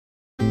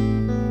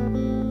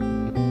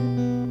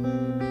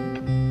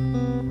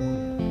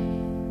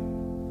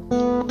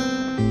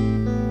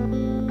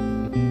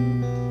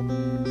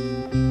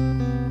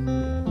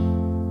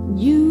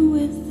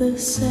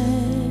sad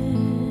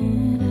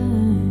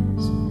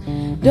eyes.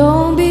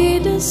 Don't be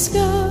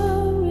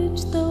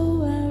discouraged,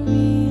 though I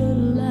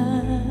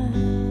realize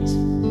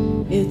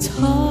it's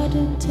hard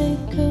to take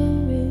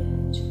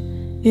courage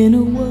in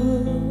a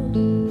world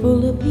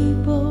full of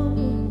people.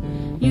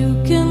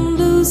 You can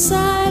lose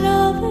sight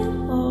of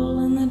it all,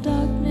 and the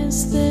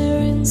darkness there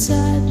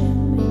inside you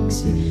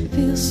makes you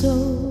feel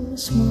so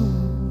small.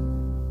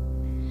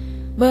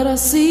 But I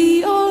see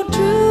your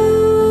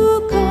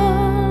true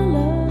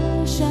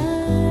colors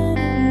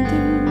shining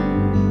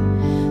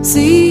through.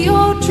 See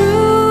your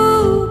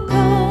true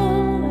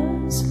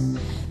colors.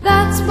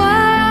 That's why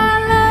I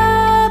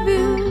love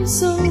you.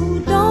 So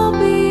don't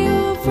be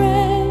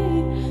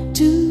afraid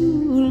to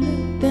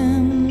let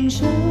them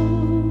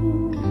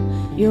show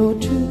your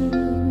true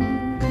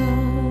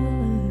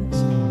colors.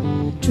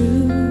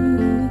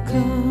 True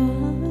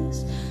colors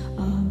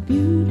are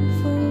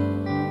beautiful,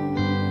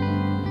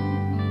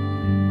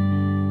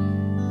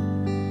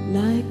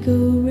 like a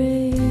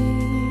rainbow.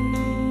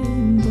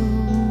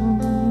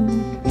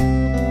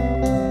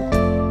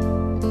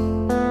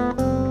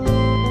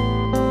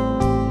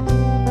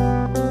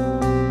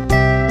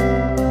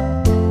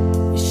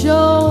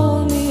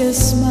 Show me a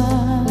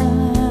smile,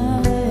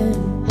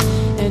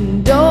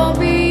 and don't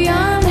be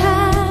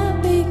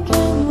unhappy.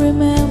 Can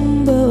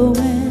remember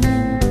when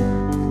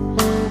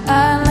I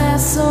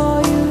last saw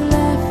you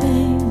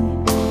laughing.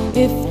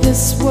 If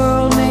this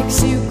world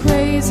makes you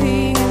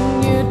crazy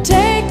and you're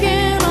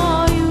taking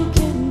all you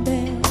can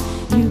bear,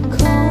 you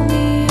call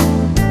me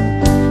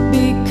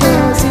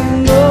because you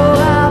know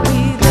I'll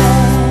be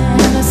there.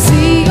 And I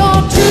see your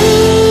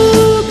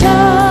true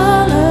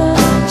color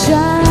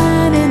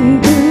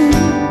shining through.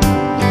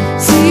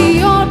 See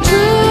your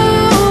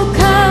true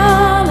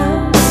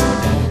colors.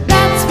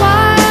 That's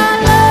why I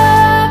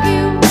love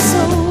you.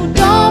 So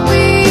don't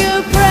be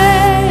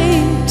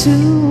afraid to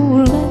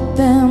let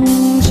them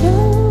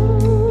show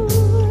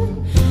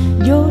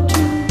your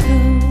true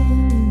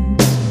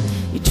colors.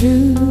 Your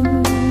true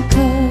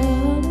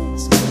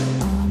colors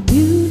are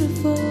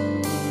beautiful,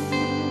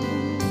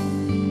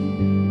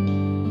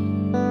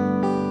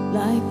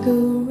 like a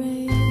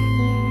rainbow.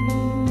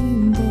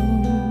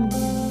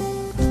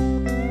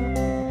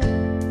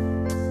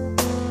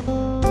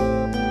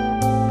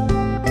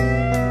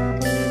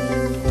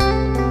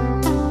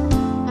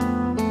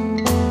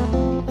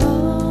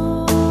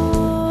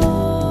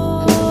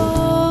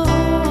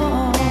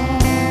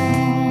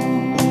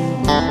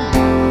 I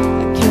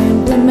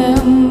can't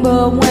remember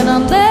when I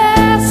left